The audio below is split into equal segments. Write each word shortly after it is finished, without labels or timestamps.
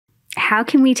how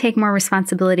can we take more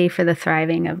responsibility for the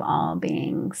thriving of all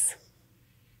beings?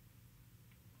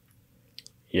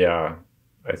 Yeah,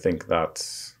 I think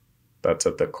that's at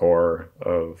the core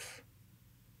of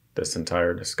this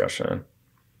entire discussion.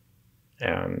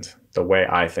 And the way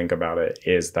I think about it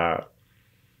is that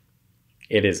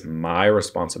it is my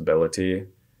responsibility.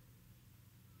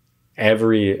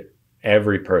 Every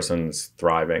person's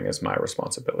thriving is my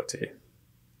responsibility.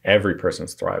 Every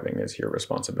person's thriving is your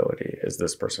responsibility. Is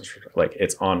this person's, like,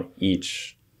 it's on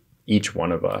each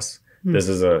one of us. This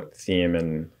is a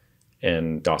theme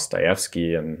in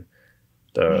Dostoevsky and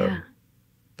the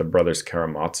brothers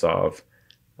Karamazov,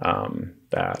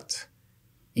 that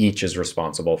each is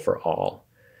responsible for all.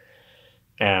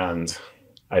 And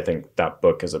I think that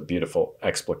book is a beautiful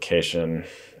explication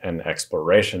and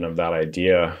exploration of that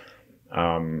idea,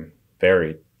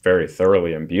 very, very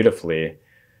thoroughly and beautifully.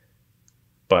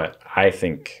 But I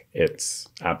think it's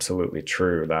absolutely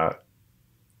true that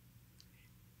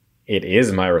it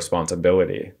is my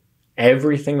responsibility.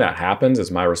 Everything that happens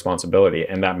is my responsibility.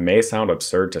 And that may sound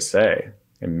absurd to say.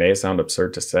 It may sound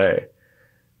absurd to say,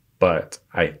 but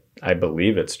I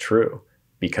believe it's true.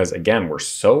 Because again, we're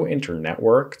so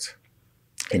internetworked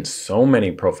in so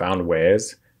many profound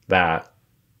ways that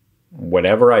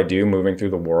whatever I do moving through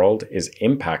the world is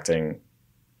impacting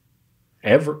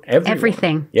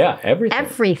everything. Yeah, everything.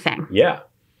 Everything. Yeah.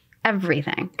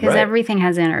 Everything. Because everything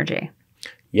has energy.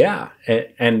 Yeah.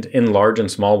 And in large and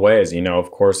small ways, you know,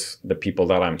 of course, the people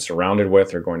that I'm surrounded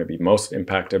with are going to be most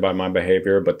impacted by my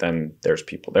behavior, but then there's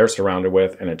people they're surrounded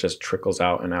with, and it just trickles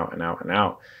out and out and out and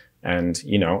out. And,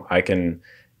 you know, I can,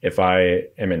 if I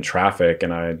am in traffic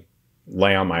and I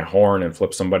lay on my horn and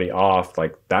flip somebody off,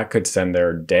 like that could send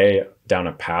their day down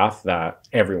a path that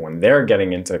everyone they're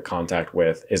getting into contact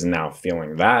with is now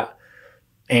feeling that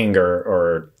anger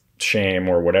or shame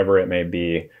or whatever it may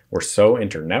be. We're so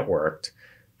internetworked.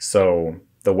 So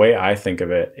the way I think of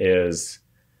it is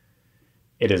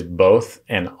both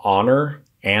an honor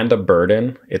and a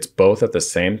burden. It's both at the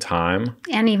same time.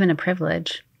 And even a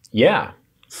privilege. Yeah,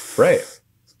 right.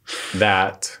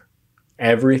 That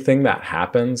everything that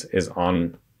happens is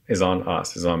on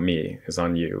us, is on me, is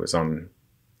on you, is on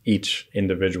each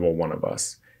individual one of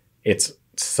us. It's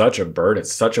such a burden,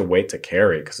 it's such a weight to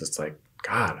carry, because it's like,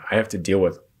 God, I have to deal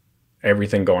with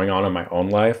everything going on in my own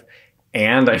life,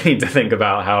 and I need to think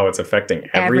about how it's affecting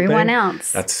everyone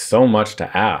else. That's so much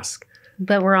to ask.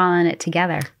 But we're all in it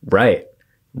together. Right,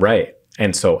 right.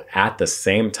 And so at the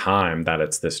same time that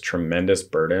it's this tremendous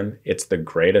burden, it's the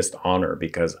greatest honor,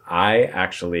 because I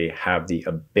actually have the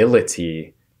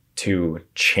ability to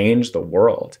change the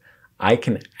world. I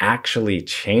can actually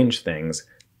change things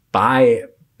by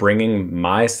bringing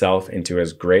myself into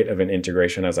as great of an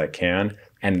integration as I can,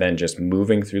 and then just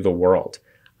moving through the world.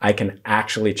 I can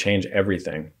actually change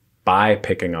everything by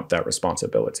picking up that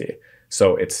responsibility.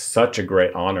 So it's such a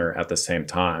great honor at the same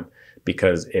time,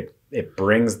 because it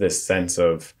brings this sense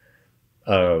of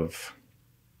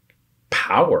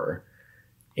power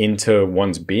into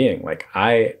one's being. Like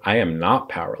I am not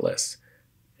powerless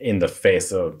in the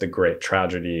face of the great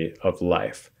tragedy of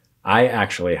life. I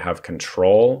actually have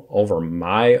control over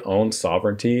my own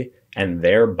sovereignty, and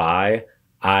thereby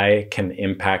I can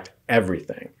impact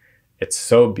everything. It's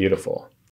so beautiful.